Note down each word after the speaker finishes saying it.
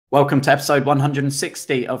Welcome to episode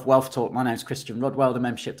 160 of Wealth Talk. My name is Christian Rodwell, the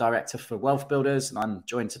Membership Director for Wealth Builders, and I'm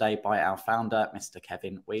joined today by our founder, Mr.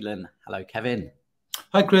 Kevin Whelan. Hello, Kevin.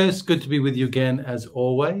 Hi, Chris. Good to be with you again, as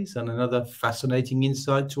always, and another fascinating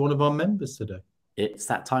insight to one of our members today. It's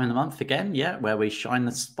that time of the month again, where we shine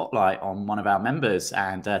the spotlight on one of our members,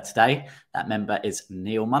 and today that member is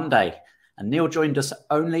Neil Munday. And Neil joined us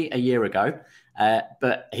only a year ago,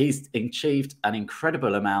 but he's achieved an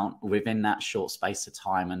incredible amount within that short space of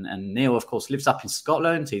time. And Neil, of course, lives up in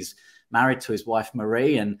Scotland. He's married to his wife,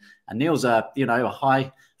 Marie, and Neil's a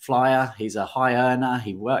high flyer. He's a high earner.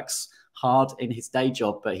 He works hard in his day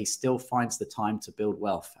job, but he still finds the time to build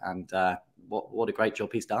wealth. And what a great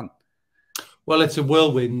job he's done. Well, it's a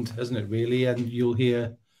whirlwind, isn't it, really? And you'll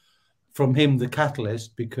hear from him the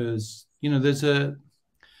catalyst, because,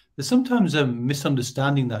 there's sometimes a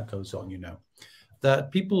misunderstanding that goes on,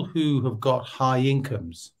 that people who have got high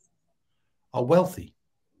incomes are wealthy,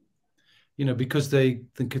 because they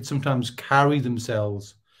could sometimes carry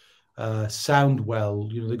themselves, sound well,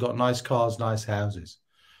 they've got nice cars, nice houses,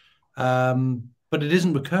 but it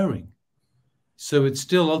isn't recurring. So it's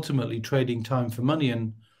still ultimately trading time for money.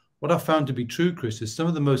 And what I found to be true, Chris, is some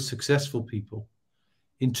of the most successful people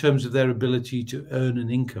in terms of their ability to earn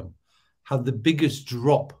an income have the biggest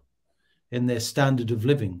drop in their standard of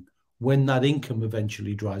living when that income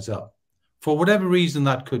eventually dries up. For whatever reason,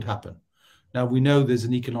 that could happen. Now, we know there's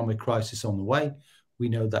an economic crisis on the way. We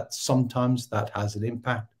know that sometimes that has an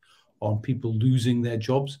impact on people losing their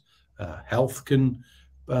jobs. Health can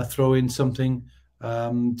throw in something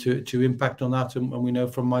to impact on that. And we know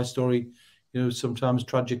from my story, sometimes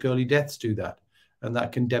tragic early deaths do that, and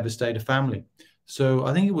that can devastate a family. So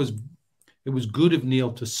I think it was good of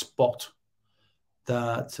Neil to spot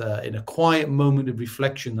that in a quiet moment of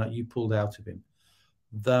reflection that you pulled out of him,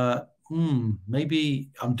 that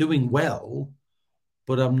maybe I'm doing well,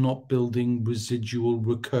 but I'm not building residual,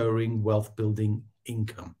 recurring wealth building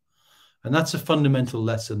income. And that's a fundamental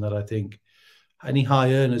lesson that I think any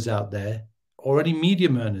high earners out there, or any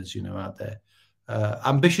medium earners, out there,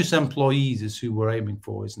 ambitious employees is who we're aiming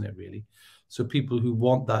for, isn't it, really? So people who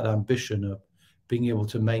want that ambition of being able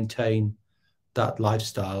to maintain that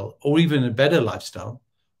lifestyle, or even a better lifestyle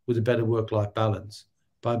with a better work-life balance,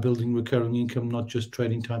 by building recurring income, not just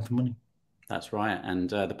trading time for money. That's right. And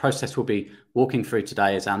the process we'll be walking through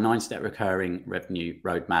today is our 9-step recurring revenue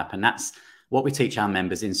roadmap. And that's what we teach our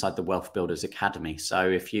members inside the Wealth Builders Academy. So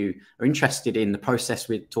if you are interested in the process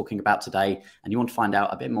we're talking about today, and you want to find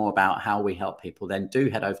out a bit more about how we help people, then do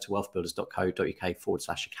head over to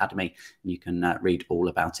wealthbuilders.co.uk/academy, and you can read all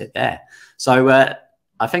about it there. So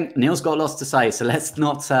I think Neil's got lots to say, so let's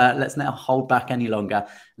not hold back any longer.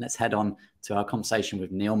 Let's head on to our conversation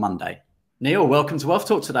with Neil Munday. Neil, welcome to Wealth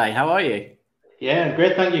Talk today. How are you? Yeah,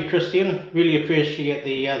 great. Thank you, Christian. Really appreciate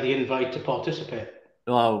the invite to participate.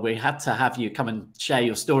 Well, we had to have you come and share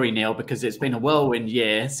your story, Neil, because it's been a whirlwind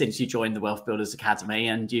year since you joined the Wealth Builders Academy,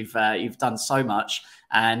 and you've done so much,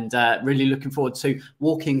 and really looking forward to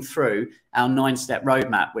walking through our 9-step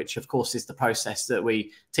roadmap, which of course is the process that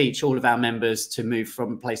we teach all of our members to move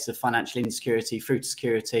from a place of financial insecurity through to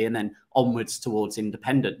security, and then onwards towards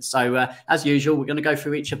independence. So as usual, we're going to go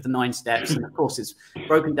through each of the 9 steps, and of course it's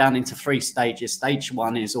broken down into 3 stages. Stage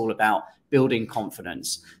 1 is all about building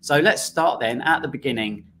confidence. So let's start then at the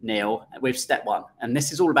beginning, Neil, with step 1. And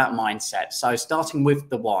this is all about mindset. So starting with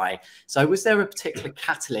the why. So was there a particular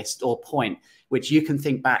catalyst or point which you can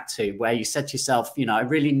think back to where you said to yourself, I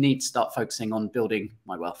really need to start focusing on building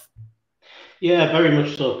my wealth? Yeah, very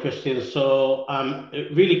much so, Christian. So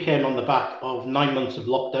it really came on the back of 9 months of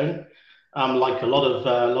lockdown, like a lot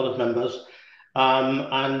of members,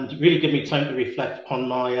 and really give me time to reflect upon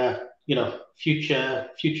my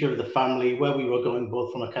future of the family, where we were going,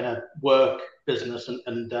 both from a kind of work, business,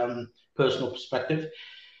 and personal perspective.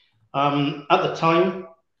 At the time,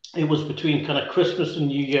 it was between kind of Christmas and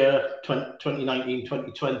New Year 2019,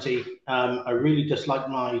 2020. I really disliked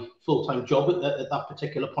my full-time job at that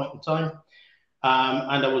particular point in time.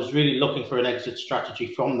 And I was really looking for an exit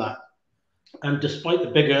strategy from that. And despite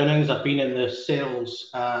the big earnings, I've been in the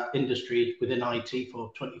sales industry within IT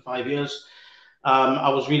for 25 years. I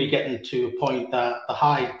was really getting to a point that the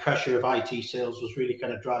high pressure of IT sales was really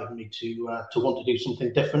kind of driving me to want to do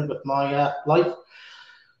something different with my life.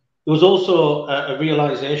 There was also a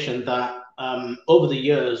realization that over the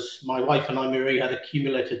years, my wife and I, Marie, had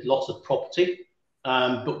accumulated lots of property,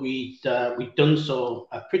 but we'd done so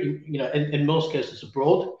pretty, in most cases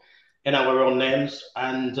abroad, in our own names.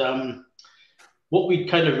 And what we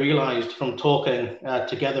kind of realized from talking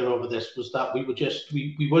together over this was that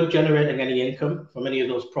we weren't generating any income from any of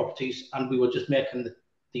those properties, and we were just making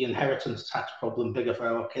the inheritance tax problem bigger for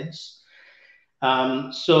our kids.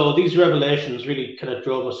 So these revelations really kind of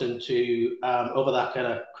drove us into, over that kind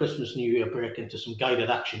of Christmas, New Year break, into some guided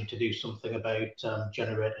action to do something about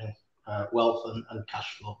generating wealth and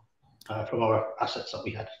cash flow from our assets that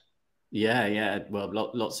we had. Yeah. Well,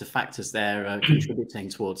 lots of factors there contributing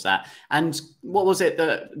towards that. And what was it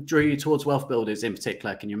that drew you towards WealthBuilders in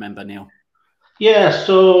particular? Can you remember, Neil? Yeah,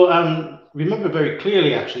 so remember very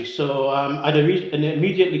clearly, actually. So I'd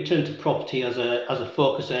immediately turned to property as a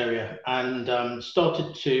focus area, and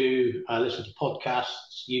started to listen to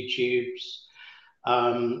podcasts, YouTubes,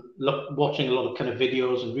 watching a lot of kind of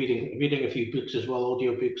videos, and reading a few books as well,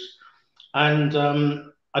 audio books. And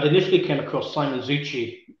I'd initially came across Simon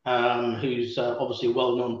Zucci, who's obviously a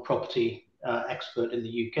well-known property expert in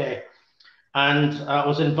the UK. And I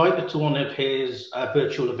was invited to one of his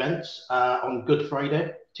virtual events on Good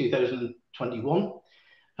Friday 2021.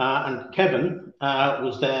 And Kevin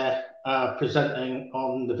was there presenting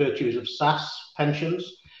on the virtues of SAS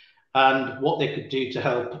pensions and what they could do to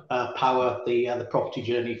help power the property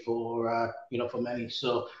journey for many.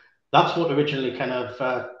 So that's what originally kind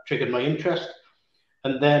of triggered my interest.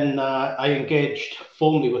 And then I engaged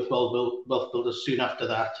formally with WealthBuilders soon after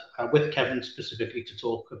that, with Kevin specifically, to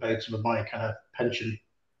talk about some of my kind of pension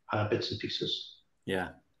bits and pieces.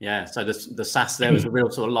 Yeah. So the SAS there was a real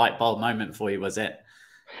sort of light bulb moment for you, was it?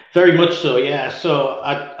 Very much so, yeah. So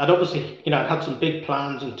I'd obviously, I'd had some big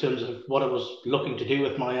plans in terms of what I was looking to do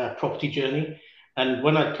with my property journey. And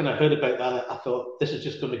when I kind of heard about that, I thought, this is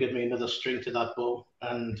just going to give me another string to that bow.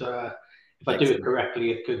 And if I do it correctly,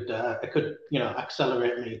 it could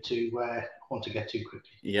accelerate me to where I want to get to quickly.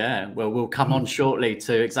 Yeah, well, we'll come on shortly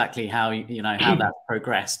to exactly how how that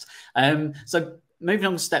progressed. So moving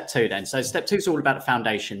on to step two then. So step two is all about the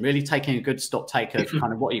foundation, really taking a good stock take of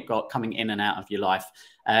kind of what you've got coming in and out of your life.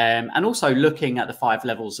 And also looking at the 5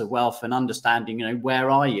 levels of wealth and understanding, where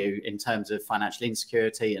are you in terms of financial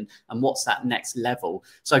insecurity and what's that next level.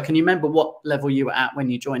 So can you remember what level you were at when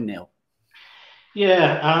you joined, Neil?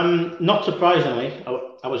 Yeah, not surprisingly,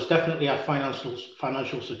 I was definitely at financial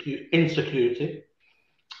insecurity.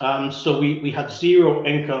 So we had zero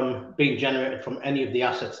income being generated from any of the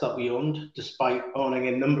assets that we owned, despite owning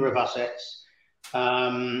a number of assets,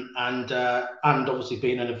 and obviously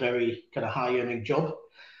being in a very kind of high earning job.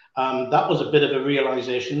 That was a bit of a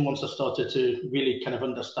realization once I started to really kind of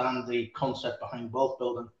understand the concept behind wealth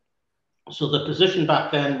building. So the position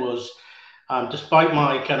back then was, despite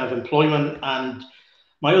my kind of employment, and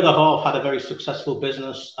my other half had a very successful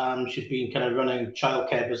business. She'd been kind of running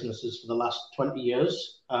childcare businesses for the last 20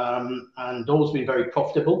 years, and always been very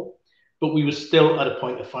profitable. But we were still at a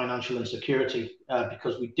point of financial insecurity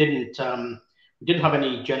because we didn't have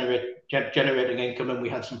any generating income, and we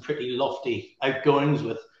had some pretty lofty outgoings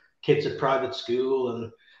with kids at private school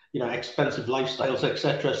and expensive lifestyles,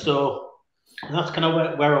 etc. So that's kind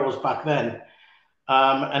of where I was back then.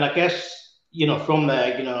 And I guess, from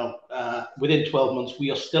there, within 12 months,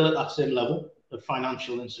 we are still at that same level of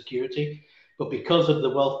financial insecurity. But because of the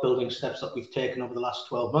wealth building steps that we've taken over the last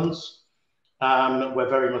 12 months, we're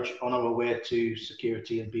very much on our way to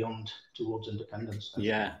security and beyond, towards independence.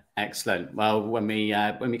 Yeah, excellent. Well, when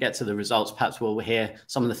we get to the results, perhaps we'll hear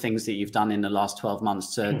some of the things that you've done in the last 12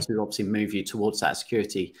 months to obviously move you towards that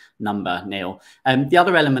security number, Neil. The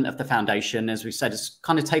other element of the foundation, as we said, is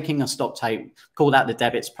kind of taking a stock take, call that the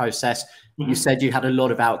debits process. You said you had a lot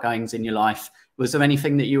of outgoings in your life. Was there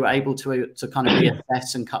anything that you were able to kind of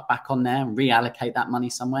reassess and cut back on there and reallocate that money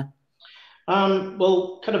somewhere?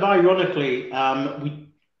 Well, kind of ironically,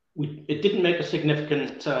 it didn't make a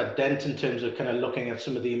significant dent in terms of kind of looking at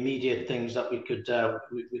some of the immediate things that we could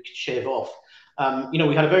shave off.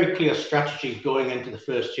 We had a very clear strategy going into the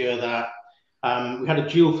first year that we had a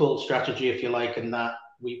dual-fold strategy, if you like, in that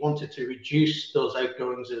we wanted to reduce those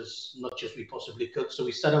outgoings as much as we possibly could. So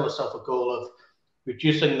we set ourselves a goal of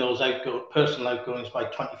reducing those personal outgoings by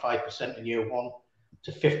 25% in year 1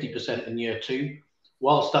 to 50% in year 2.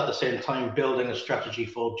 Whilst at the same time building a strategy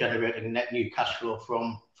for generating net new cash flow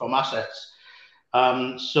from assets.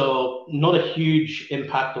 So not a huge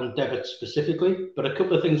impact on debit specifically, but a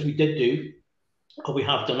couple of things we did do, or we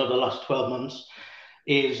have done over the last 12 months,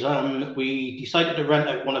 is we decided to rent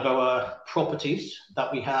out one of our properties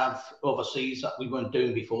that we have overseas that we weren't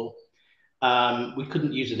doing before. We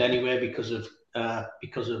couldn't use it anywhere because of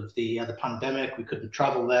the pandemic. We couldn't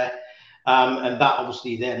travel there. And that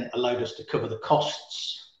obviously then allowed us to cover the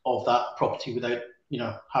costs of that property without,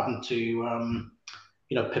 having to,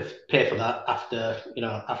 pay for that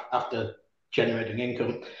after generating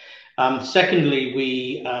income.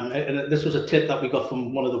 Secondly, and this was a tip that we got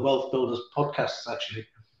from one of the WealthBuilders podcasts, actually,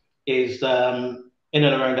 is in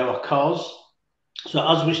and around our cars. So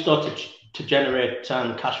as we started to generate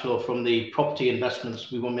cash flow from the property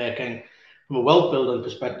investments we were making from a wealth building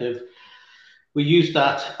perspective, we used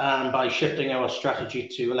that by shifting our strategy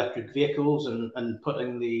to electric vehicles and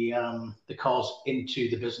putting the cars into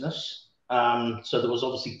the business. So there was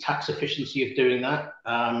obviously tax efficiency of doing that,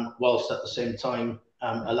 whilst at the same time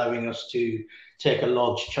allowing us to take a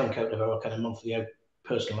large chunk out of our kind of monthly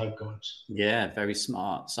personal outgoings. Yeah, very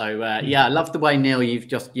smart. So yeah, I love the way, Neil, you've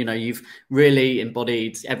just, you've really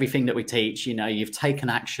embodied everything that we teach. You've taken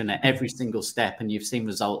action at every single step and you've seen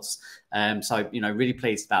results. So, really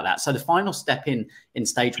pleased about that. So the final step in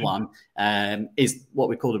stage one is what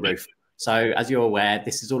we call the roof. So as you're aware,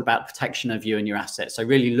 this is all about protection of you and your assets. So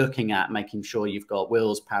really looking at making sure you've got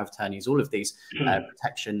wills, power of attorneys, all of these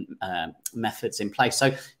protection methods in place.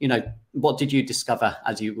 So, what did you discover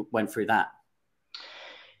as you went through that?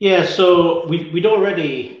 Yeah, so we'd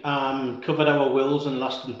already covered our wills and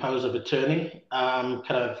lasting powers of attorney kind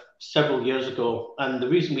of several years ago. And the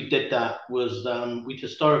reason we did that was we'd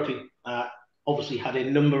historically obviously had a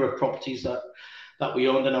number of properties that we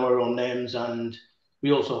owned in our own names, and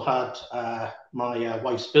we also had my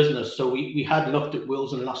wife's business. So we had looked at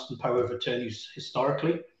wills and lasting power of attorneys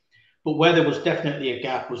historically. But where there was definitely a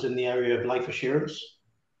gap was in the area of life assurance.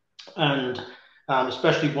 And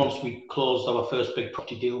especially once we closed our first big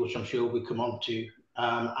property deal, which I'm sure we come on to,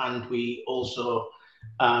 and we also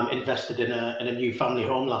invested in a new family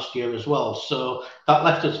home last year as well. So that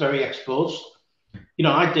left us very exposed.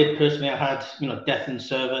 I did personally, I had, death in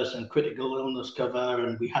service and critical illness cover,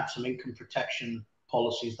 and we had some income protection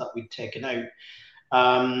policies that we'd taken out.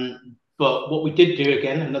 But what we did do,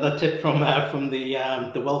 again, another tip from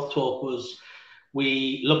the Wealth Talk, was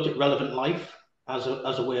we looked at relevant life as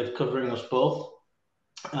a way of covering us both.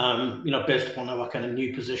 Based upon our kind of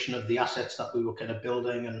new position of the assets that we were kind of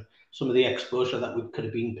building and some of the exposure that we could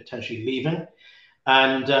have been potentially leaving.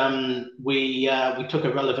 And we took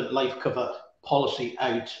a relevant life cover policy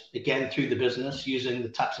out, again, through the business, using the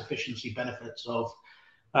tax efficiency benefits of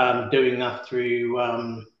doing that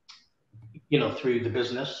through, through the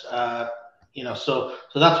business. So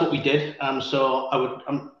that's what we did. So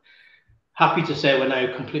I'm happy to say we're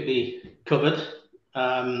now completely covered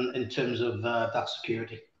in terms of that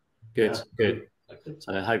security. Good.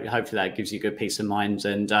 So hopefully that gives you good peace of mind,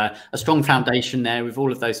 and a strong foundation there with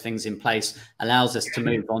all of those things in place allows us to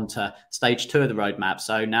move on to stage 2 of the roadmap.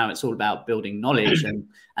 So now it's all about building knowledge,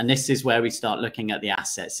 and this is where we start looking at the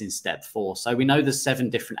assets in step 4. So we know there's 7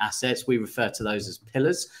 different assets. We refer to those as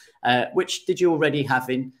pillars. Which did you already have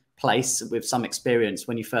in place with some experience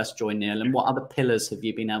when you first joined, Neil, and what other pillars have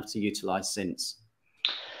you been able to utilize since?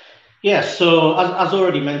 Yeah, so as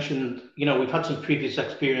already mentioned, we've had some previous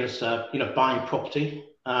experience, buying property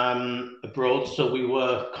abroad. So we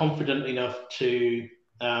were confident enough to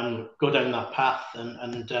go down that path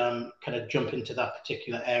and kind of jump into that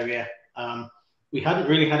particular area. We hadn't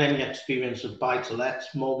really had any experience of buy-to-let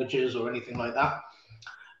mortgages or anything like that.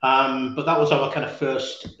 But that was our kind of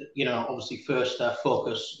first, first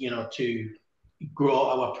focus, to grow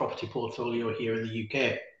our property portfolio here in the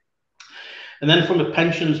UK. And then from a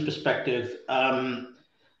pensions perspective, I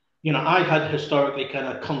had historically kind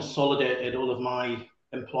of consolidated all of my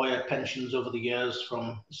employer pensions over the years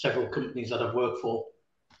from several companies that I've worked for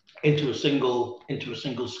into a single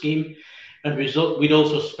scheme. And we'd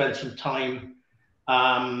also spent some time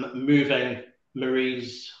moving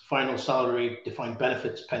Marie's final salary defined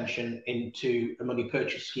benefits pension into a money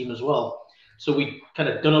purchase scheme as well. So we kind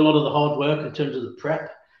of done a lot of the hard work in terms of the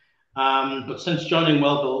prep. But since joining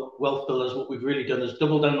WealthBuilders, what we've really done is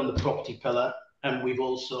double down on the property pillar, and we've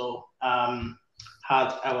also had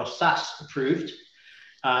our SaaS approved,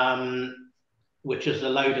 which has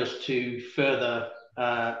allowed us to further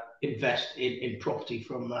invest in property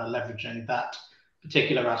from leveraging that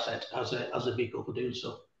particular asset as a vehicle for doing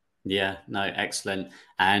so. Yeah, no, excellent.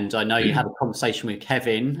 And I know you had a conversation with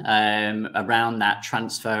Kevin around that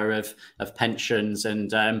transfer of pensions,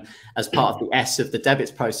 and as part of the S of the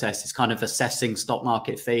debits process, it's kind of assessing stock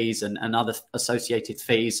market fees and other associated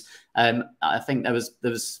fees. I think there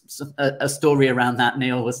was a story around that,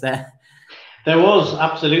 Neil, was there? There was,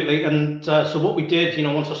 absolutely. And so what we did,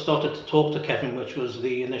 once I started to talk to Kevin, which was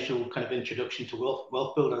the initial kind of introduction to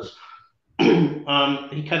WealthBuilders,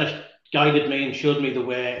 he kind of guided me and showed me the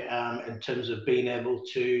way in terms of being able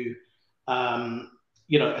to,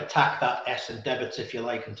 attack that S and debits, if you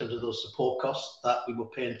like, in terms of those support costs that we were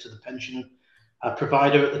paying to the pension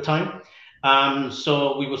provider at the time.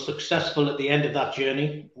 So we were successful at the end of that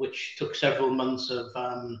journey, which took several months of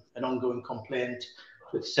an ongoing complaint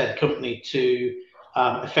with said company to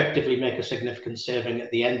effectively make a significant saving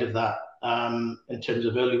at the end of that in terms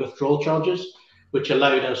of early withdrawal charges, which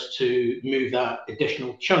allowed us to move that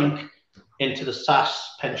additional chunk into the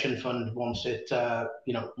SAS pension fund once it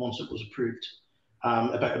was approved,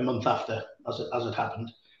 about a month after, as it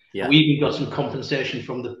happened. Yeah. We even got some compensation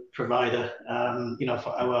from the provider, for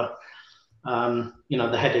our,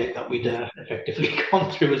 the headache that we'd effectively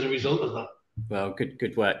gone through as a result of that. Well,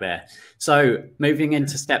 good work there. So moving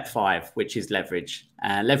into step 5, which is leverage.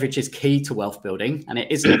 Leverage is key to wealth building, and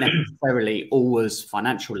it isn't necessarily always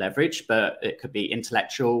financial leverage, but it could be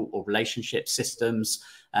intellectual or relationship, systems,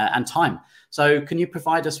 and time. So can you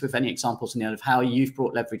provide us with any examples, Neil, of how you've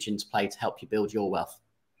brought leverage into play to help you build your wealth?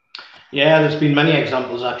 Yeah, there's been many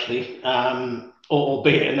examples actually,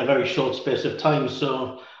 albeit in a very short space of time.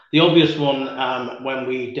 So the obvious one when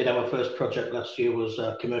we did our first project last year was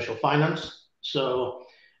commercial finance. So,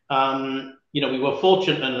 we were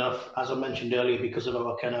fortunate enough, as I mentioned earlier, because of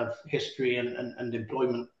our kind of history and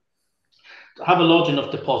employment, to have a large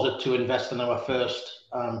enough deposit to invest in our first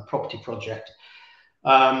property project.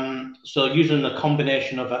 So using the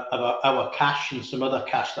combination of our cash and some other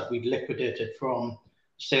cash that we'd liquidated from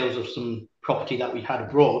sales of some property that we had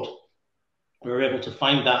abroad, we were able to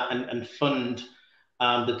find that and fund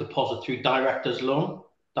the deposit through directors'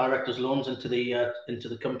 loans into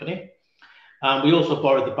the company. We also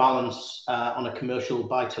borrowed the balance on a commercial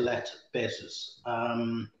buy-to-let basis,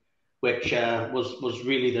 which was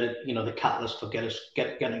really the catalyst for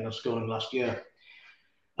getting us going last year.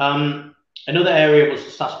 Another area was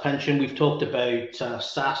the SAS pension. We've talked about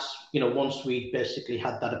SAS. Once we basically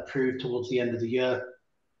had that approved towards the end of the year,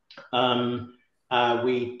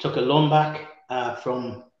 we took a loan back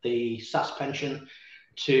from the SAS pension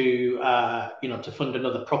to fund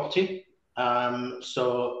another property.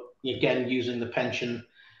 So again, using the pension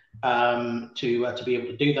to be able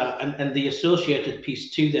to do that. And the associated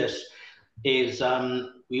piece to this is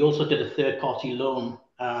we also did a third-party loan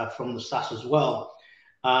from the SAS as well.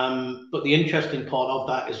 But the interesting part of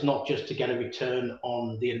that is not just to get a return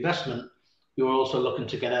on the investment. We were also looking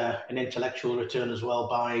to get an intellectual return as well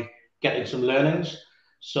by getting some learnings.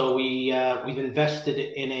 So we've invested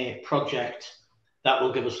in a project that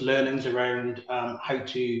will give us learnings around how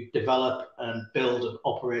to develop and build and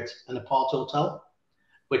operate an apart hotel,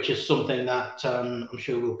 which is something that I'm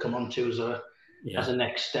sure we'll come on to as a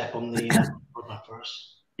next step on the roadmap for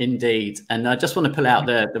us. Indeed. And I just want to pull out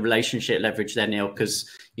the relationship leverage there, Neil, because,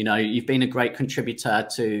 you've been a great contributor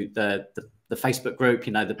to the Facebook group,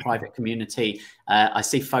 the private community. I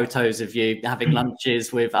see photos of you having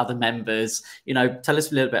lunches with other members. Tell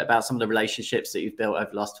us a little bit about some of the relationships that you've built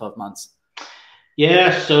over the last 12 months.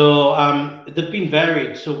 Yeah, so they've been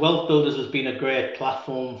varied. So WealthBuilders has been a great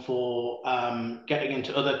platform for getting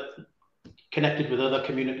connected with other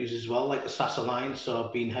communities as well, like the SAS Alliance. So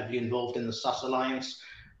I've been heavily involved in the SAS Alliance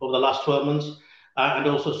over the last 12 months. And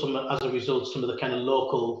also as a result, some of the kind of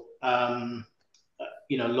local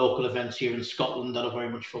events here in Scotland that are very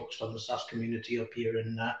much focused on the SAS community up here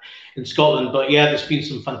in Scotland. But yeah, there's been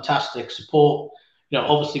some fantastic support.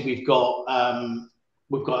 Obviously we've got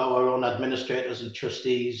our own administrators and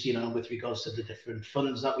trustees, with regards to the different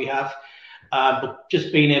funds that we have. But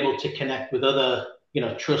just being able to connect with other,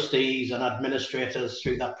 trustees and administrators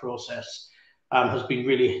through that process has been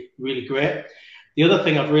really, really great. The other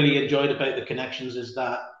thing I've really enjoyed about the connections is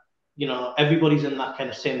that, everybody's in that kind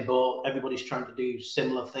of same boat. Everybody's trying to do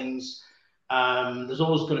similar things. There's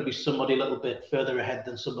always going to be somebody a little bit further ahead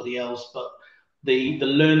than somebody else, but the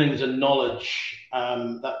learnings and knowledge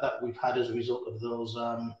that we've had as a result of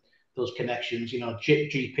those connections,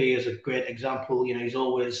 GP is a great example. He's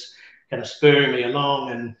always kind of spurring me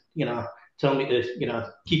along and telling me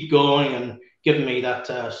to keep going and giving me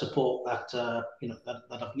that support that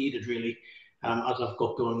I've needed really as I've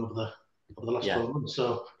got going over the last 12 months.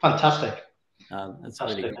 So fantastic. That's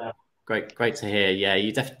fantastic. Really great to hear. Yeah,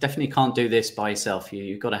 you definitely can't do this by yourself.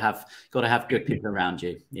 You've got to have good people around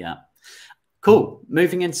you. Yeah. Cool.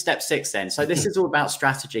 Moving into step 6 then. So this is all about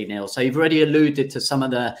strategy, Neil. So you've already alluded to some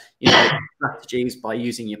of the strategies by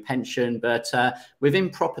using your pension, but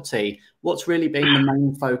within property, what's really been the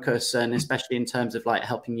main focus, and especially in terms of like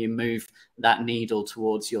helping you move that needle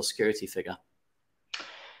towards your security figure?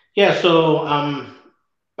 Yeah. So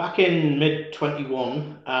back in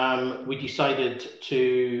mid-21, we decided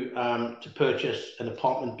to purchase an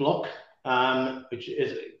apartment block, which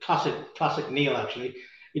is classic Neil actually.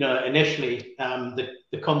 Initially,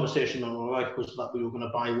 the conversation on our wife was that we were going to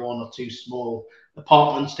buy 1 or 2 small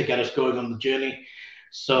apartments to get us going on the journey.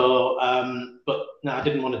 So, but no, I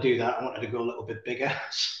didn't want to do that. I wanted to go a little bit bigger.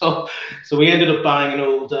 So we ended up buying an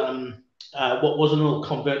old, what was an old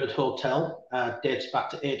converted hotel, dates back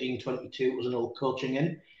to 1822. It was an old coaching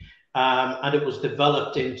inn. and it was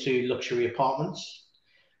developed into luxury apartments.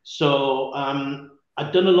 So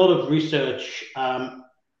I'd done a lot of research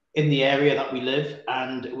in the area that we live,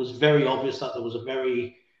 and it was very obvious that there was a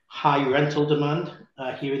very high rental demand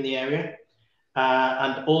here in the area,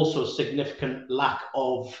 and also significant lack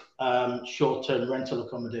of short-term rental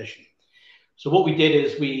accommodation. So what we did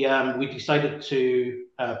is we decided to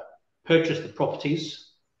purchase the properties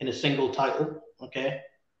in a single title, okay,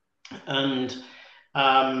 and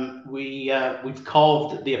we've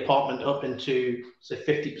carved the apartment up into, say,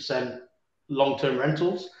 50% long-term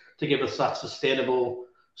rentals to give us that sustainable,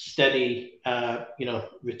 steady,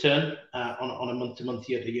 return on a month-to-month,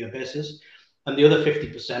 year-to-year basis. And the other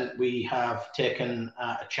 50%, we have taken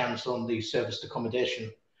a chance on the serviced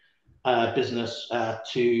accommodation business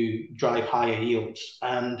to drive higher yields.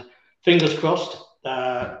 And fingers crossed,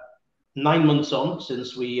 9 months on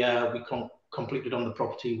since we completed on the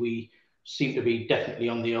property, we seem to be definitely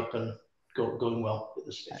on the up and going well at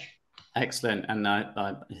this stage. Excellent. And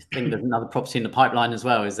I think there's another property in the pipeline as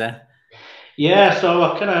well, is there? Yeah, so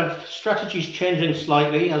our kind of strategy's changing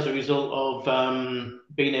slightly as a result of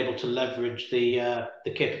being able to leverage the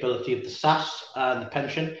capability of the SaaS and the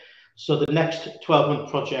pension. So the next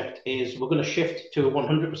 12-month project is we're going to shift to a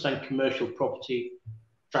 100% commercial property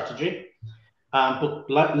strategy, but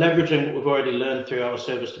leveraging what we've already learned through our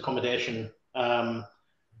serviced accommodation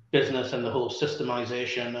business and the whole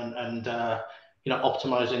systemization and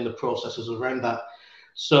optimizing the processes around that.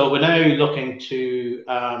 So we're now looking to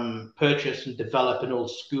purchase and develop an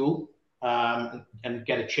old school and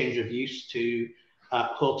get a change of use to a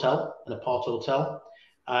hotel, an apart hotel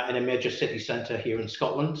in a major city centre here in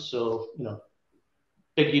Scotland. So,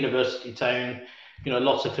 big university town,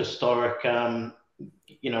 lots of historic, kind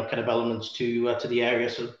of elements to the area.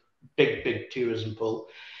 So big tourism pull.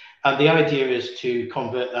 And the idea is to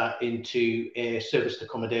convert that into a serviced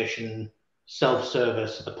accommodation,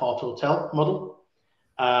 self-service apart hotel model.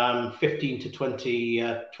 15 to 20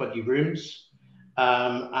 rooms.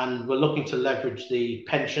 And we're looking to leverage the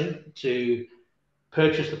pension to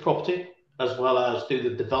purchase the property, as well as do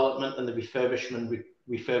the development and the refurbishment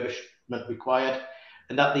required.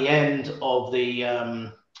 And at the end of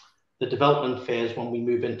the development phase, when we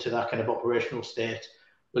move into that kind of operational state,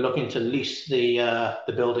 we're looking to lease the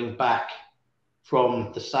building back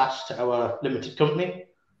from the SaaS to our limited company.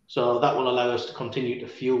 So that will allow us to continue to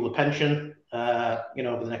fuel the pension,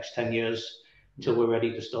 over the next 10 years until we're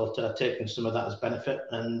ready to start taking some of that as benefit.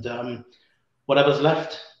 And whatever's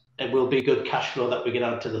left, it will be good cash flow that we get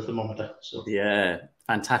out to the thermometer. So yeah,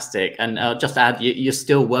 fantastic. And just to add, you're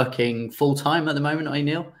still working full time at the moment, are you,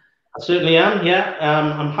 Neil? I certainly am. Yeah,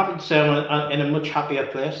 I'm happy to say I'm in a much happier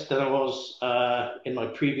place than I was in my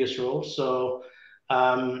previous role. So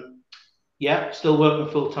yeah, still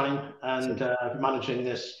working full time and managing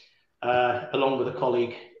this along with a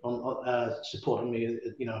colleague on supporting me,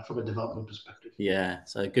 from a development perspective. Yeah,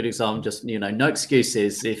 so a good example. Just no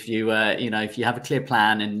excuses if you if you have a clear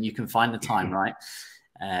plan and you can find the time, right?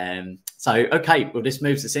 So okay, well, this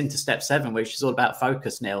moves us into step 7, which is all about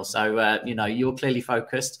focus, Neil. So you're clearly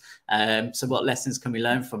focused. So what lessons can we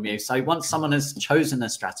learn from you? So once someone has chosen a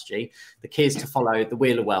strategy, the key is to follow the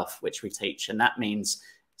Wheel of Wealth, which we teach, and that means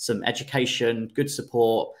some education, good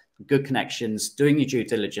support, good connections, doing your due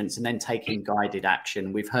diligence, and then taking guided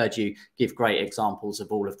action. We've heard you give great examples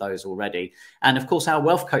of all of those already. And of course, our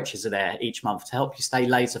wealth coaches are there each month to help you stay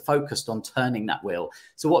laser focused on turning that wheel.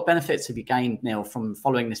 So what benefits have you gained, Neil, from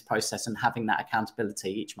following this process and having that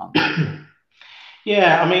accountability each month?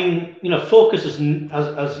 Yeah, I mean, focus is,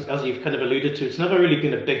 as you've kind of alluded to, it's never really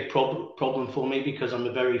been a big problem for me because I'm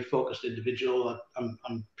a very focused individual.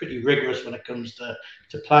 I'm pretty rigorous when it comes to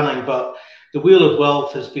planning, but the Wheel of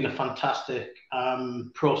Wealth has been a fantastic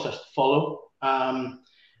process to follow.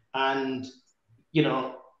 And,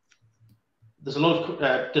 there's a lot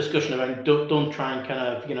of discussion around don't try and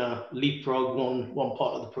kind of, leapfrog one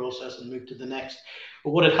part of the process and move to the next.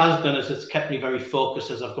 But what it has done is it's kept me very focused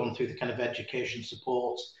as I've gone through the kind of education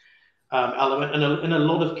support element. And in a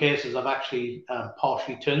lot of cases, I've actually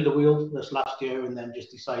partially turned the wheel this last year and then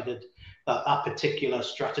just decided that that particular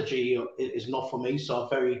strategy is not for me. So I've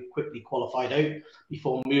very quickly qualified out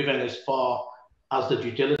before moving as far as the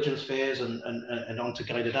due diligence phase and on to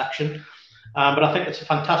guided action. But I think it's a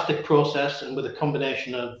fantastic process, and with a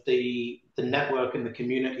combination of the network and the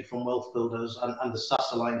community from WealthBuilders and the SaaS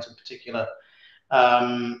Alliance in particular,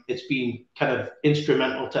 it's been kind of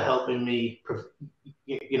instrumental to helping me,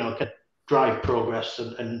 drive progress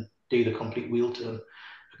and do the complete wheel turn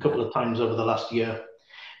a couple of times over the last year.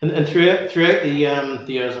 And throughout the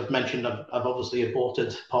years I've mentioned, I've obviously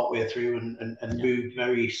aborted partway through and moved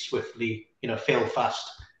very swiftly, fail fast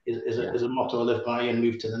is a motto I live by and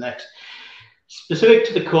move to the next. Specific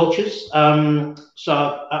to the coaches,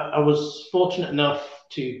 so I was fortunate enough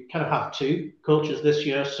to kind of have 2 coaches this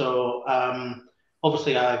year. So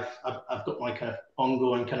obviously I've got my kind of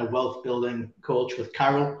ongoing kind of wealth building coach with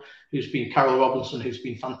Carol Robinson, who's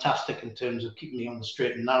been fantastic in terms of keeping me on the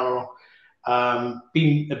straight and narrow.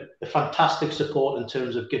 Been a fantastic support in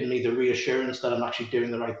terms of giving me the reassurance that I'm actually doing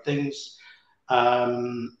the right things,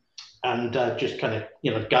 and just kind of,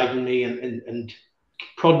 you know, guiding me and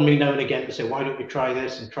prodding me now and again to say, why don't we try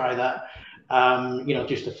this and try that, you know,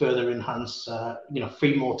 just to further enhance, you know,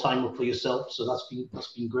 free more time up for yourself. So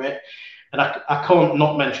that's been great. And I can't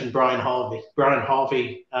not mention Brian Harvey. Brian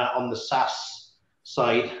Harvey on the SaaS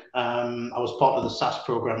side, I was part of the SaaS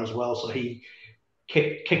program as well. So he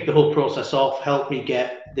kicked the whole process off, helped me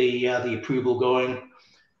get the approval going.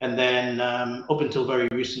 And then up until very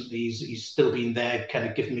recently, he's still been there, kind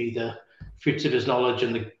of giving me the fruits of his knowledge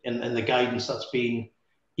and the guidance that's been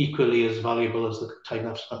equally as valuable as the time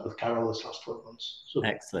I've spent with Carol this last 12 months. So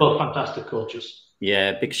excellent. Both fantastic coaches.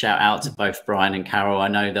 Yeah, big shout out to both Brian and Carol. I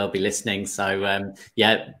know they'll be listening. So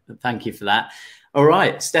yeah, thank you for that. All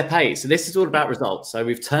right, step 8. So this is all about results. So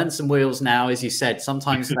we've turned some wheels now, as you said.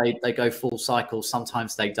 Sometimes they go full cycle,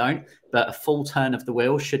 sometimes they don't. But a full turn of the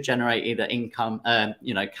wheel should generate either income,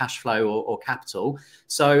 you know, cash flow or capital.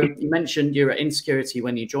 So you mentioned you're at insecurity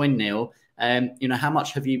when you joined, Neil. You know, how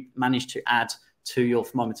much have you managed to add to your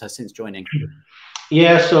thermometer since joining?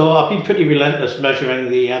 Yeah, so I've been pretty relentless measuring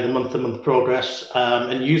the month-to-month progress,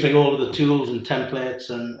 and using all of the tools and templates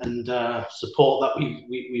and support that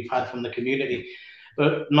we've had from the community.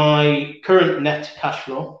 But my current net cash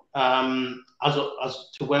flow, as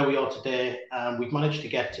to where we are today, we've managed to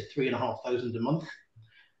get to 3,500 a month.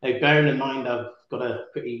 Now, bearing in mind I've got a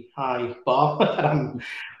pretty high bar that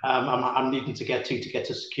I'm needing to get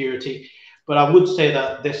to security. But I would say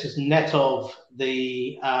that this is net of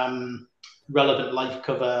the relevant life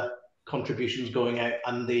cover contributions going out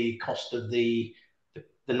and the cost of the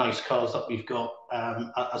nice cars that we've got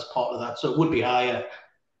as part of that. So it would be higher,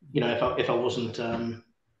 you know, if I wasn't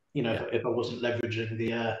if I wasn't leveraging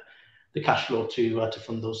the cash flow to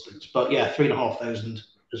fund those things. But yeah, 3,500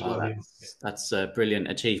 as well. That's a brilliant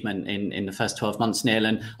achievement in the first 12 months, Neil.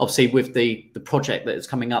 And obviously with the project that is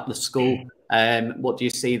coming up, the school, what do you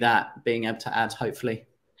see that being able to add, hopefully?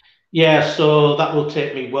 Yeah, so that will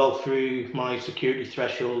take me well through my security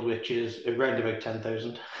threshold, which is around about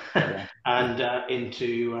 10,000, and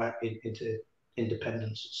into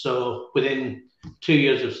independence. So within 2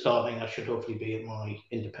 years of starting, I should hopefully be at my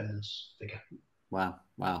independence figure.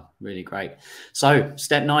 Wow, really great. So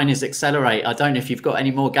step 9 is accelerate. I don't know if you've got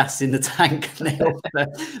any more gas in the tank, Neil,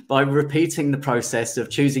 by repeating the process of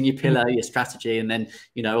choosing your pillar, your strategy, and then,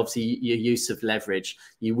 you know, obviously your use of leverage,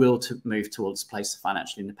 you will move towards a place of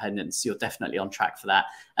financial independence. You're definitely on track for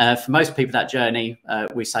that. For most people, that journey,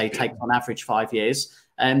 we say, takes on average 5 years.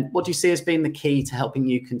 What do you see as being the key to helping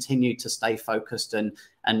you continue to stay focused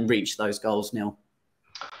and reach those goals, Neil?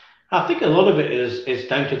 I think a lot of it is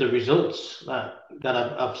down to the results that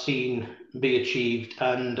I've seen be achieved,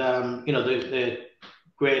 and you know, the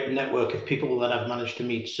great network of people that I've managed to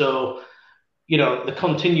meet. So, you know, the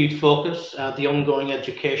continued focus, the ongoing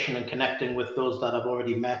education and connecting with those that I've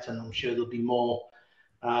already met, and I'm sure there'll be more,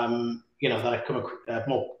 you know, that I come across,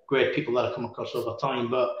 more great people that I come across over time.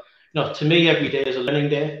 But you know, to me, every day is a learning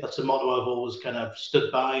day. That's a motto I've always kind of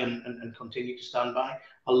stood by and continue to stand by.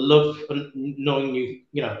 I love knowing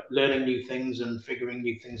learning new things and figuring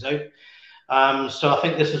new things out. So I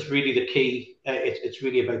think this is really the key. It's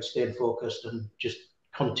really about staying focused and just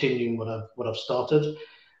continuing what I've started.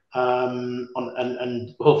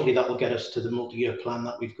 And hopefully that will get us to the multi-year plan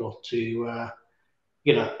that we've got to,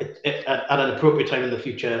 you know, at an appropriate time in the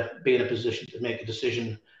future, be in a position to make a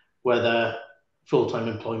decision whether full-time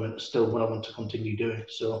employment is still what I want to continue doing.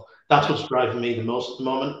 So that's what's driving me the most at the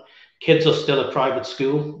moment. Kids are still at private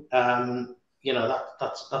school. You know,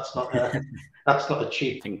 that's not a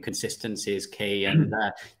cheap. I think consistency is key, and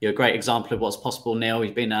you're a great example of what's possible, Neil.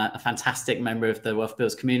 You've been a fantastic member of the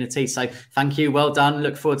WealthBuilders community. So thank you. Well done.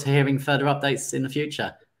 Look forward to hearing further updates in the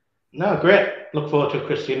future. No, great. Look forward to it,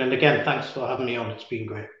 Christian. And again, thanks for having me on. It's been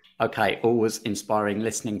great. Okay, always inspiring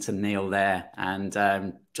listening to Neil there, and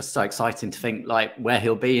just so exciting to think like where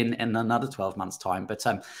he'll be in another 12 months time. But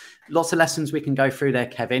lots of lessons we can go through there,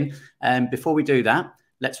 Kevin. Before we do that,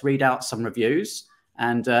 let's read out some reviews,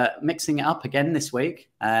 and mixing it up again this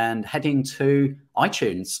week and heading to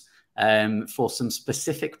iTunes for some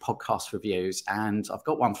specific podcast reviews. And I've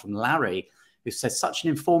got one from Larry, who says, such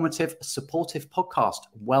an informative, supportive podcast,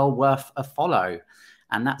 well worth a follow.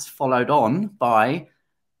 And that's followed on by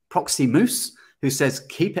Proxy Moose, who says,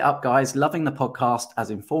 keep it up, guys. Loving the podcast, as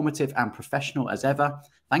informative and professional as ever.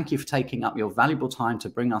 Thank you for taking up your valuable time to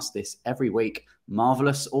bring us this every week.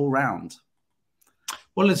 Marvelous all round.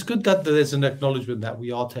 Well, it's good that there's an acknowledgement that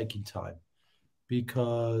we are taking time,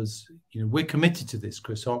 because we're committed to this,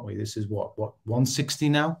 Chris, aren't we? This is what 160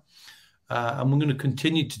 now, and we're going to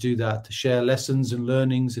continue to do that, to share lessons and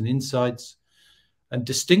learnings and insights and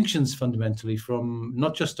distinctions fundamentally from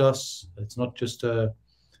not just us. It's not just a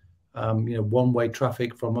one-way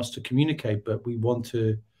traffic from us to communicate, but we want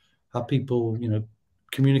to have people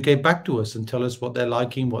communicate back to us and tell us what they're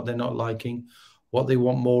liking, what they're not liking, what they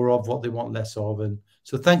want more of, what they want less of. And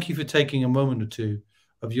so thank you for taking a moment or two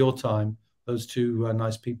of your time, those two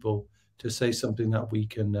nice people, to say something that we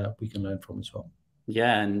can learn from as well.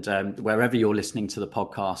 Yeah, and wherever you're listening to the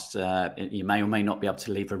podcast, you may or may not be able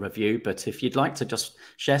to leave a review, but if you'd like to just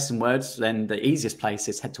share some words, then the easiest place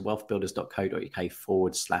is head to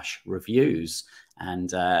wealthbuilders.co.uk/reviews,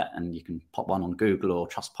 and you can pop one on Google or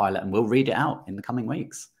Trustpilot, and we'll read it out in the coming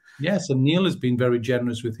weeks. Yes, and Neil has been very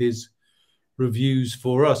generous with his reviews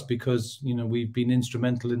for us, because we've been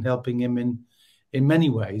instrumental in helping him in many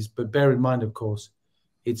ways. But bear in mind, of course,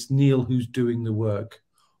 it's Neil who's doing the work.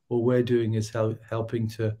 All we're doing is helping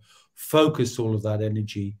to focus all of that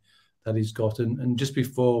energy that he's got. And just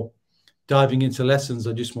before diving into lessons,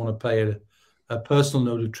 I just want to pay a personal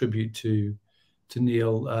note of tribute to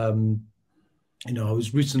Neil. I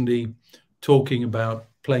was recently talking about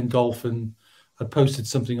playing golf, and I posted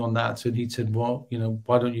something on that, and he said, well,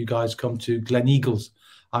 why don't you guys come to Glen Eagles?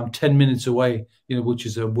 I'm 10 minutes away, which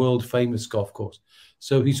is a world famous golf course.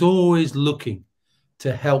 So he's always looking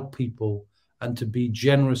to help people and to be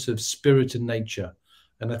generous of spirit and nature.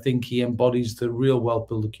 And I think he embodies the real Wealth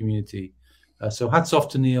Builder community. So hats off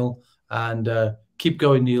to Neil, and keep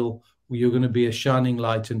going, Neil. You're going to be a shining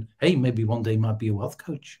light, and hey, maybe one day you might be a wealth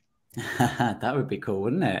coach. That would be cool,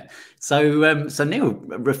 wouldn't it? So Neil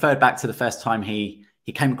referred back to the first time he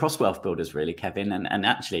came across Wealth Builders, really, Kevin, and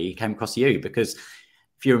actually he came across you, because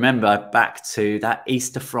if you remember back to that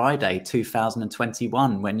Easter Friday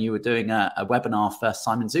 2021, when you were doing a webinar for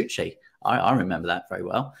Simon Zucci. I remember that very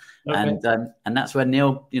well. Okay. And that's where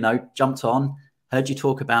Neil, jumped on, heard you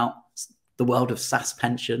talk about the world of SaaS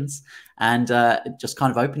pensions, and just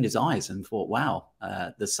kind of opened his eyes and thought, wow,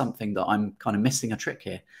 there's something that I'm kind of missing a trick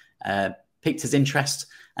here. Piqued his interest,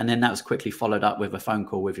 and then that was quickly followed up with a phone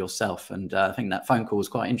call with yourself. And I think that phone call was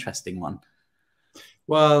quite an interesting one.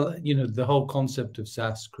 Well, the whole concept of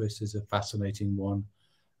SaaS, Chris, is a fascinating one.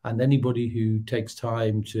 And anybody who takes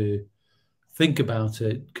time to think about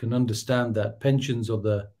it can understand that pensions are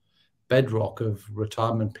the bedrock of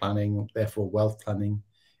retirement planning, therefore wealth planning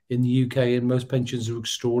in the UK, and most pensions are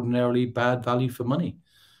extraordinarily bad value for money.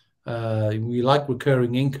 We like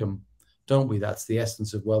recurring income, don't we? That's the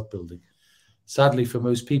essence of wealth building. Sadly, for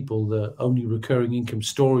most people, the only recurring income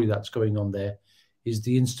story that's going on there is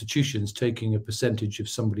the institutions taking a percentage of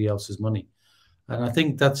somebody else's money. And I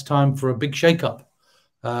think that's time for a big shakeup.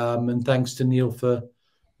 And thanks to Neil for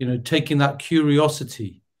taking that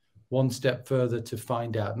curiosity one step further to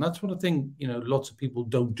find out. And that's what I think, lots of people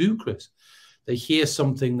don't do, Chris. They hear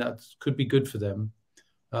something that could be good for them,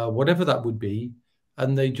 whatever that would be,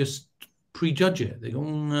 and they just prejudge it. They go,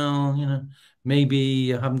 no,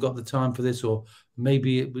 maybe I haven't got the time for this, or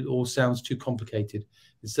maybe it all sounds too complicated.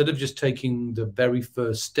 Instead of just taking the very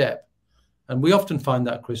first step. And we often find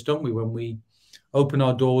that, Chris, don't we? When we open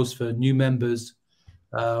our doors for new members,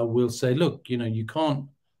 we'll say, look, you can't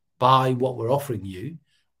buy what we're offering you.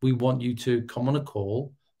 We want you to come on a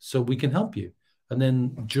call so we can help you. And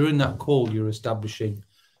then during that call, you're establishing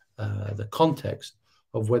the context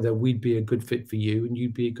of whether we'd be a good fit for you and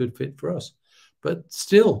you'd be a good fit for us. But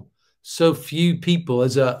still, so few people,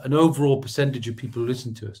 as an overall percentage of people who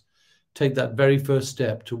listen to us, take that very first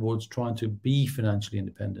step towards trying to be financially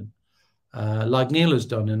independent, like Neil has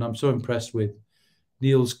done. And I'm so impressed with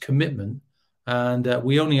Neil's commitment. And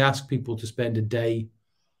we only ask people to spend a day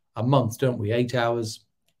a month, don't we? 8 hours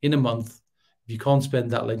in a month. If you can't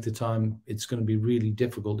spend that length of time, it's going to be really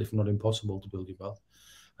difficult, if not impossible, to build your wealth.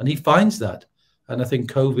 And he finds that. And I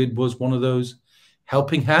think COVID was one of those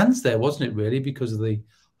helping hands there, wasn't it, really? Because of the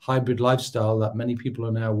hybrid lifestyle that many people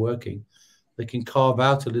are now working, they can carve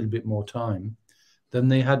out a little bit more time than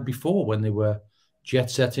they had before, when they were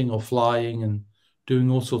jet setting or flying and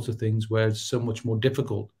doing all sorts of things, where it's so much more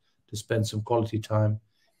difficult to spend some quality time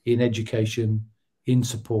in education, in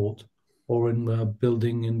support, or in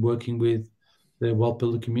building and working with the Wealth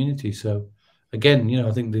Builder community. So again,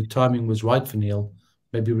 I think the timing was right for Neil.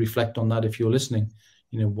 Maybe reflect on that if you're listening.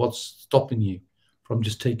 What's stopping you from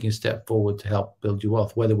just taking a step forward to help build your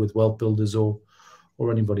wealth, whether with Wealth Builders or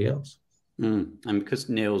anybody else? And because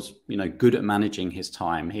Neil's, good at managing his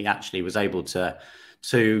time, he actually was able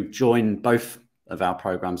to join both of our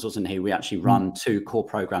programs, wasn't he? We actually run two core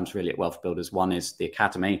programs really at Wealth Builders. One is the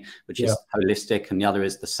Academy, which is holistic, and the other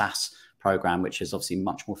is the SaaS program, which is obviously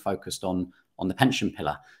much more focused on the pension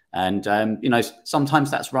pillar. And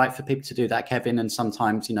sometimes that's right for people to do that, Kevin, and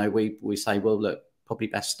sometimes we say, well, look, probably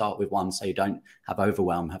best start with one so you don't have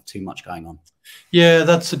overwhelm, have too much going on. Yeah,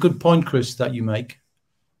 that's a good point, Chris, that you make.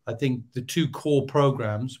 I think the two core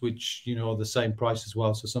programs, which, are the same price as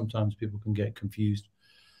well, so sometimes people can get confused.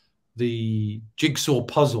 The jigsaw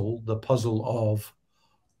puzzle, the puzzle of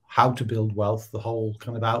how to build wealth, the whole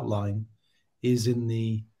kind of outline is in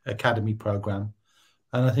the Academy program.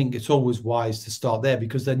 And I think it's always wise to start there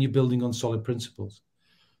because then you're building on solid principles.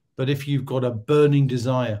 But if you've got a burning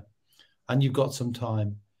desire and you've got some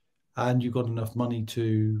time and you've got enough money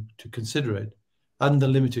to consider it, and the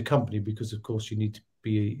limited company, because of course you need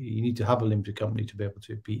to have a limited company to be able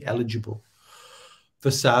to be eligible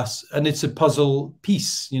for SaaS. And it's a puzzle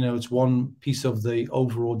piece, it's one piece of the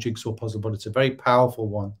overall jigsaw puzzle, but it's a very powerful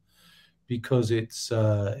one because it's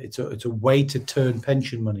a way to turn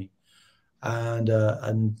pension money and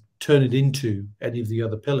turn it into any of the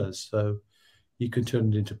other pillars. So you can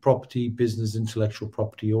turn it into property, business, intellectual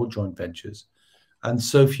property, or joint ventures. And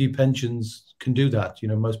so few pensions can do that.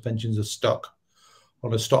 Most pensions are stuck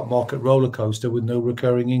on a stock market roller coaster with no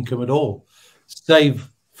recurring income at all, save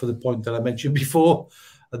for the point that I mentioned before,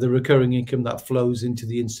 the recurring income that flows into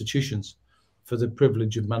the institutions for the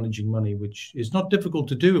privilege of managing money, which is not difficult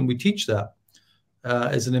to do. And we teach that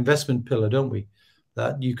as an investment pillar, don't we?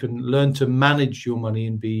 That you can learn to manage your money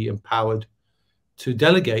and be empowered to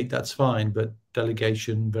delegate. That's fine. But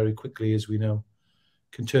delegation very quickly, as we know,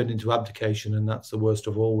 can turn into abdication. And that's the worst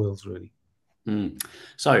of all worlds, really.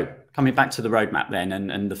 So coming back to the roadmap then,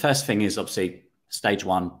 and the first thing is obviously stage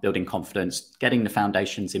one, building confidence, getting the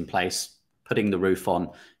foundations in place, putting the roof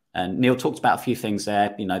on. And Neil talked about a few things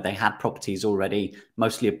there. They had properties already,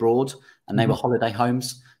 mostly abroad, and they were holiday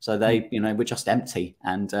homes. So they, were just empty.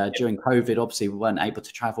 And during COVID, obviously, we weren't able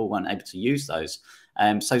to travel, weren't able to use those.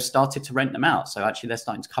 So started to rent them out. So actually, they're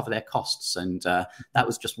starting to cover their costs. And that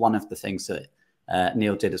was just one of the things that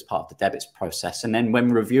Neil did as part of the debits process. And then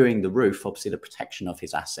when reviewing the roof, obviously the protection of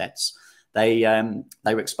his assets, they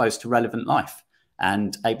were exposed to relevant life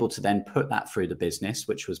and able to then put that through the business,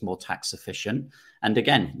 which was more tax efficient. And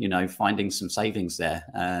again, finding some savings there.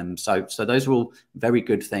 So those were all very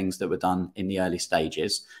good things that were done in the early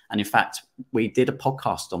stages. And in fact, we did a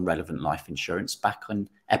podcast on relevant life insurance back on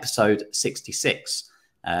episode 66.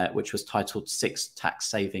 Which was titled 6 Tax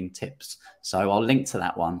Saving Tips. So I'll link to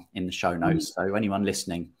that one in the show notes. So anyone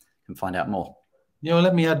listening can find out more.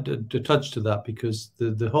 Let me add a touch to that, because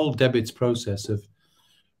the whole debits process of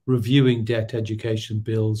reviewing debt, education,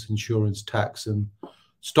 bills, insurance, tax, and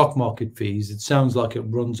stock market fees, it sounds like it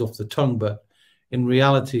runs off the tongue, but in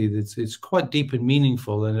reality, it's quite deep and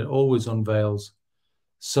meaningful, and it always unveils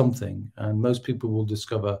something. And most people will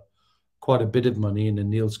discover quite a bit of money, and in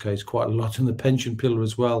Neil's case, quite a lot in the pension pillar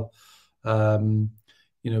as well,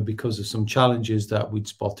 because of some challenges that we'd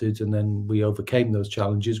spotted, and then we overcame those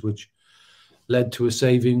challenges, which led to a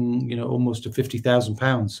saving, almost to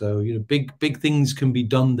 £50,000. So, big things can be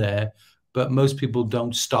done there, but most people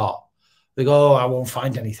don't start. They go, oh, I won't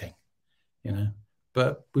find anything,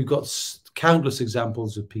 But we've got countless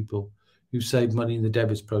examples of people who save money in the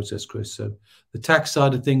debits process, Chris. So the tax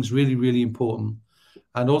side of things really, really important.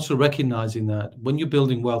 And also recognizing that when you're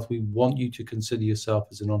building wealth, we want you to consider yourself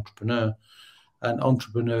as an entrepreneur. And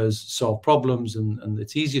entrepreneurs solve problems, and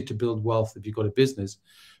it's easier to build wealth if you've got a business,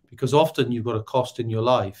 because often you've got a cost in your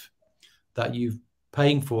life that you're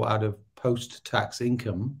paying for out of post-tax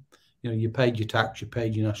income. You paid your tax, you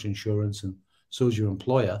paid your national insurance, and so is your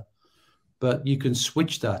employer. But you can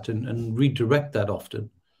switch that and redirect that often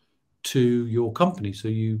to your company. So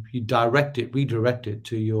you redirect it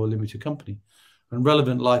to your limited company. And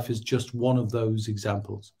Relevant Life is just one of those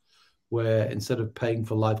examples where instead of paying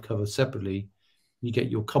for life cover separately, you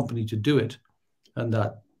get your company to do it. And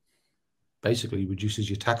that basically reduces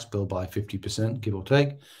your tax bill by 50%, give or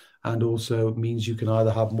take. And also means you can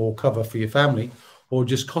either have more cover for your family or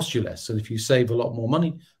just cost you less. And if you save a lot more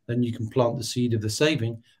money, then you can plant the seed of the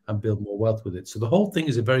saving and build more wealth with it. So the whole thing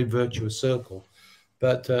is a very virtuous circle.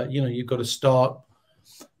 But, you've got to start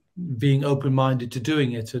being open-minded to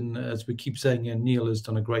doing it. And as we keep saying, Neil has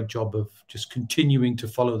done a great job of just continuing to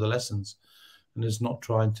follow the lessons and is not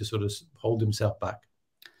trying to sort of hold himself back.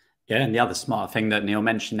 Yeah, and the other smart thing that Neil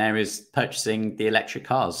mentioned there is purchasing the electric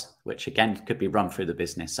cars, which again could be run through the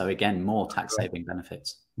business. So again, more tax saving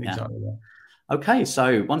benefits. Exactly. Yeah. Okay,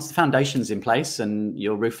 so once the foundation's in place and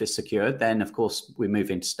your roof is secured, then of course we move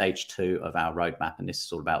into stage 2 of our roadmap, and this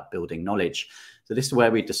is all about building knowledge. So this is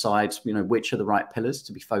where we decide, which are the right pillars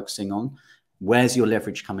to be focusing on, where's your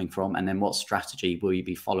leverage coming from, and then what strategy will you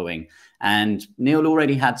be following. And Neil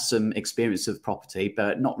already had some experience of property,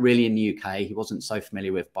 but not really in the UK. He wasn't so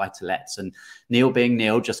familiar with buy-to-lets, and Neil, being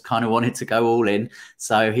Neil, just kind of wanted to go all in.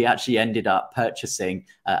 So he actually ended up purchasing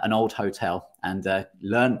an old hotel and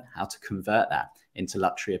learn how to convert that into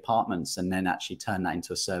luxury apartments, and then actually turn that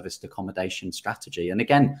into a serviced accommodation strategy. And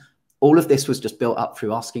again, all of this was just built up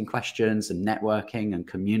through asking questions and networking and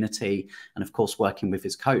community, and of course, working with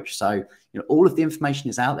his coach. So, all of the information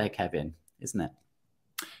is out there, Kevin, isn't it?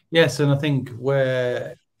 Yes. And I think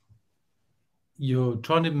where you're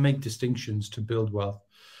trying to make distinctions to build wealth,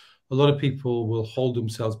 a lot of people will hold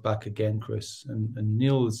themselves back again, Chris. And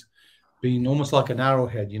Neil's been almost like an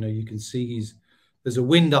arrowhead. You can see there's a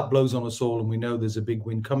wind that blows on us all, and we know there's a big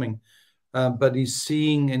wind coming. But he's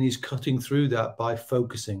seeing and he's cutting through that by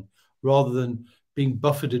focusing, rather than being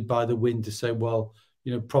buffeted by the wind to say, well,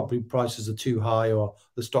 property prices are too high, or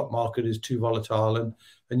the stock market is too volatile.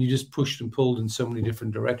 And you just pushed and pulled in so many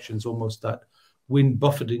different directions, almost that wind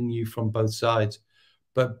buffeting you from both sides.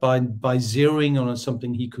 But by zeroing on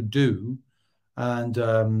something he could do, and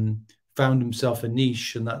found himself a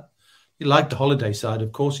niche, and that he liked the holiday side,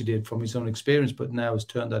 of course he did, from his own experience, but now has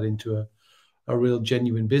turned that into a real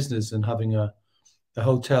genuine business, and having a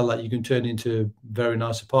hotel that you can turn into very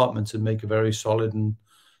nice apartments and make a very solid and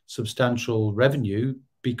substantial revenue,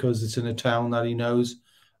 because it's in a town that he knows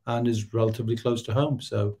and is relatively close to home.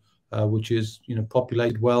 So, which is,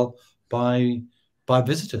 populated well by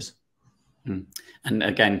visitors. And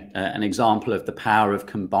again, an example of the power of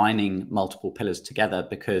combining multiple pillars together,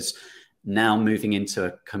 because now moving into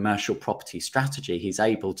a commercial property strategy, he's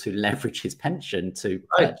able to leverage his pension to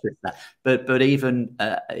purchase that. But even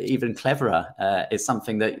cleverer is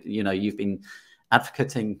something that you've been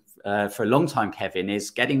advocating for a long time, Kevin,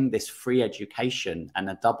 is getting this free education and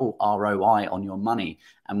a double ROI on your money.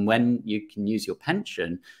 And when you can use your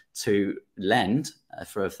pension to lend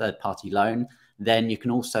for a third-party loan, then you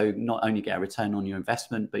can also not only get a return on your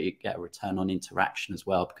investment, but you get a return on interaction as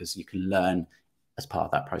well, because you can learn as part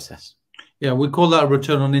of that process. Yeah, we call that a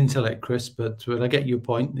return on intellect, Chris, but I get your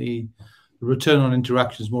point. The return on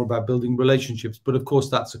interaction is more about building relationships, but of course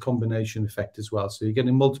that's a combination effect as well. So you're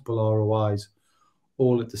getting multiple ROIs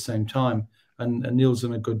all at the same time. And Neil's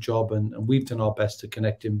done a good job, and we've done our best to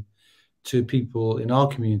connect him to people in our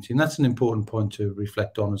community. And that's an important point to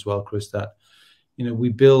reflect on as well, Chris, that, we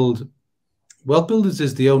build, WealthBuilders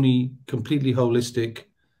is the only completely holistic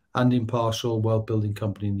and impartial wealth building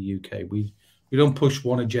company in the UK. We don't push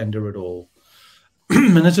one agenda at all.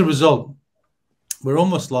 And as a result, we're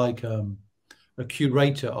almost like a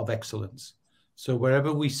curator of excellence. So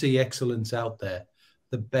wherever we see excellence out there,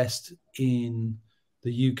 the best in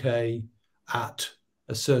the UK at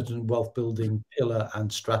a certain wealth building pillar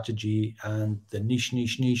and strategy, and the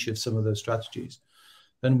niche of some of those strategies,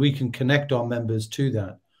 then we can connect our members to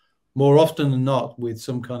that more often than not with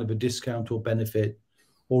some kind of a discount or benefit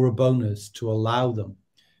or a bonus to allow them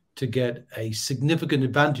to get a significant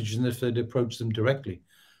advantage than if they'd approach them directly.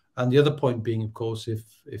 And the other point being, of course,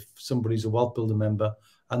 if somebody's a Wealth Builder member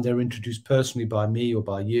and they're introduced personally by me or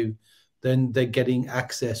by you, then they're getting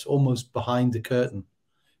access almost behind the curtain.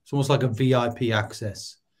 It's almost like a VIP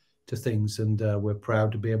access to things. And we're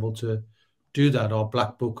proud to be able to do that. Our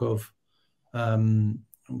black book of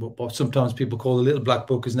what sometimes people call a little black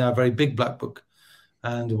book is now a very big black book.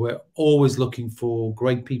 And we're always looking for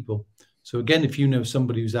great people. So again, if you know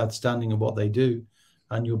somebody who's outstanding at what they do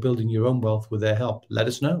and you're building your own wealth with their help, let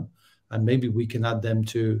us know. And maybe we can add them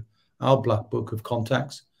to our black book of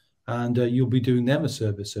contacts, and you'll be doing them a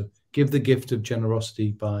service. So give the gift of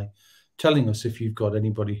generosity by telling us if you've got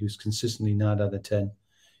anybody who's consistently 9 out of 10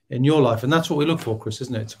 in your life. And that's what we look for, Chris,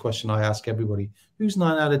 isn't it? It's a question I ask everybody. Who's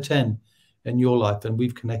 9 out of 10 in your life? And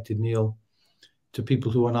we've connected Neil to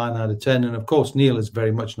people who are 9 out of 10. And of course, Neil is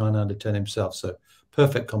very much 9 out of 10 himself. So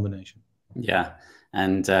perfect combination. Yeah.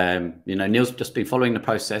 And, Neil's just been following the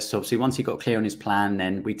process. So obviously, once he got clear on his plan,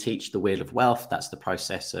 then we teach the Wheel of Wealth. That's the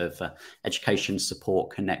process of education, support,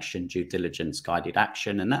 connection, due diligence, guided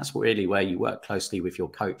action. And that's really where you work closely with your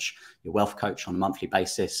coach, your wealth coach, on a monthly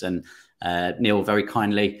basis. And Neil very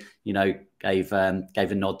kindly, gave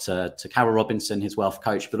a nod to Carol Robinson, his wealth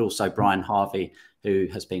coach, but also Brian Harvey, who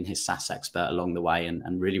has been his SaaS expert along the way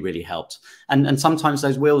and really, really helped. And sometimes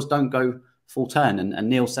those wheels don't go full turn. And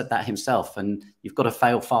Neil said that himself. And you've got to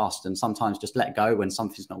fail fast and sometimes just let go when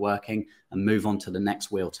something's not working and move on to the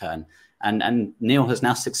next wheel turn. And Neil has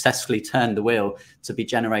now successfully turned the wheel to be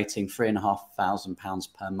generating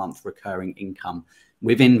 £3,500 per month recurring income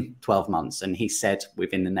within 12 months. And he said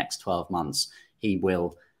within the next 12 months, he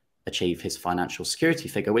will achieve his financial security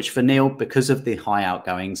figure, which for Neil, because of the high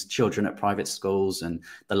outgoings, children at private schools and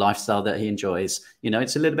the lifestyle that he enjoys, you know,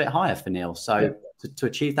 it's a little bit higher for Neil. So to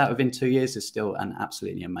achieve that within 2 years is still an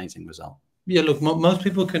absolutely amazing result. Yeah, look, most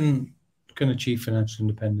people can achieve financial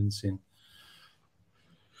independence in,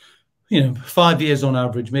 5 years on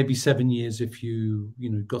average, maybe 7 years if you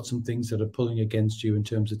got some things that are pulling against you in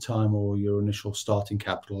terms of time or your initial starting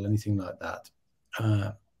capital, anything like that.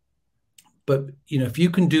 But, if you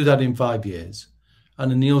can do that in 5 years,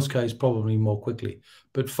 and in Neil's case, probably more quickly,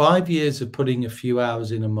 but 5 years of putting a few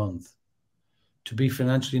hours in a month to be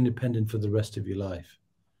financially independent for the rest of your life,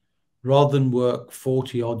 rather than work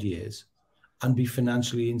 40 odd years and be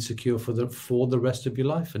financially insecure for the rest of your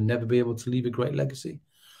life and never be able to leave a great legacy.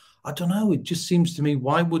 I don't know. It just seems to me,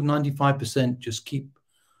 why would 95% just keep,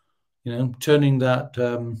 turning that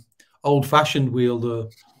old-fashioned wheel, the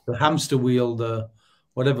hamster wheel, the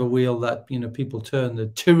whatever wheel that people turn, the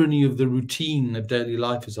tyranny of the routine of daily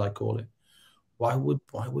life, as I call it. Why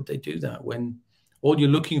would they do that when all you're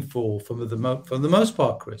looking for, for the most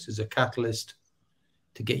part, Chris, is a catalyst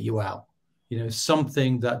to get you out?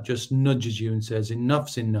 Something that just nudges you and says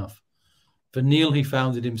enough's enough. For Neil, he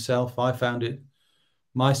found it himself. I found it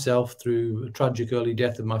myself through a tragic early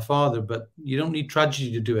death of my father. But you don't need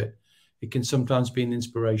tragedy to do it. It can sometimes be an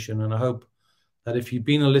inspiration, and I hope that if you've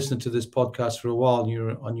been a listener to this podcast for a while,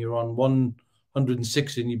 and you're on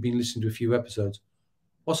 160 and you've been listening to a few episodes,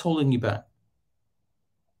 what's holding you back?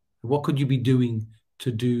 What could you be doing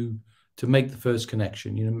to make the first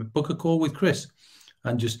connection? Book a call with Chris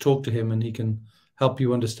and just talk to him, and he can help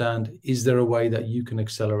you understand, is there a way that you can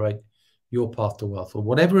accelerate your path to wealth? Or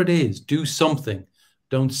whatever it is, do something.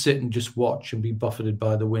 Don't sit and just watch and be buffeted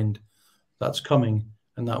by the wind that's coming.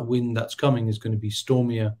 And that wind that's coming is going to be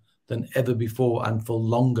stormier than ever before and for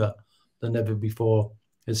longer than ever before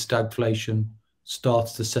as stagflation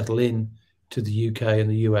starts to settle in to the UK and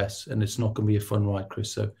the US. And it's not going to be a fun ride,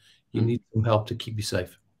 Chris. So you need some help to keep you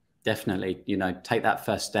safe. Definitely, take that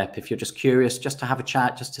first step. If you're just curious, just to have a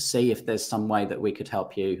chat, just to see if there's some way that we could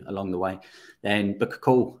help you along the way, then book a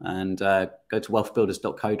call and go to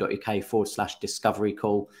wealthbuilders.co.uk/discovery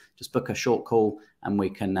call. Just book a short call and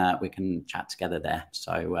we can chat together there.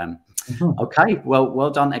 So, okay,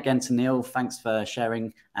 well done again to Neil. Thanks for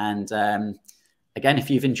sharing. And again,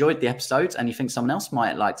 if you've enjoyed the episode and you think someone else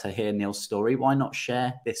might like to hear Neil's story, why not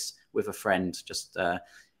share this with a friend? Just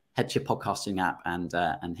head to your podcasting app and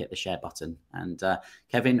hit the share button. And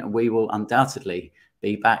Kevin, we will undoubtedly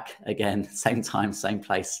be back again, same time, same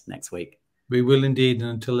place next week. We will indeed.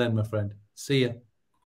 And until then, my friend, see you.